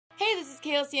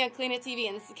Kayla C on Clean It TV,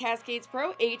 and this is Cascades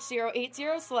Pro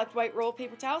H080 Select White Roll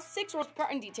Paper Towels, 6 rolls per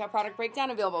carton, detail product breakdown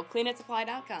available at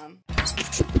cleanitsupply.com.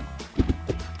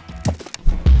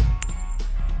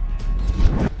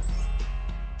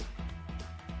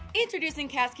 Introducing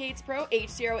Cascades Pro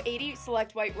H080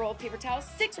 Select White Roll Paper Towels,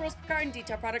 6 rolls per carton,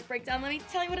 detail product breakdown. Let me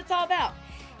tell you what it's all about.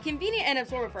 Convenient and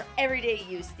absorbent for everyday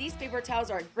use, these paper towels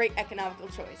are a great economical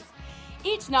choice.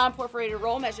 Each non-perforated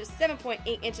roll measures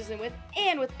 7.8 inches in width,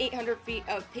 and with 800 feet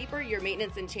of paper, your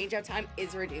maintenance and changeout time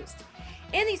is reduced.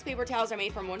 And these paper towels are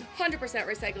made from 100%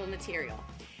 recycled material.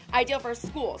 Ideal for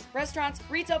schools, restaurants,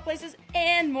 retail places,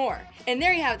 and more. And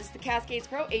there you have it. This is the Cascades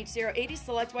Pro H080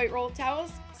 Select White Roll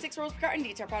Towels, 6 rolls per carton,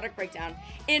 detail product breakdown.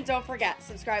 And don't forget,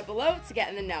 subscribe below to get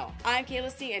in the know. I'm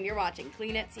Kayla C, and you're watching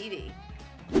Clean It TV.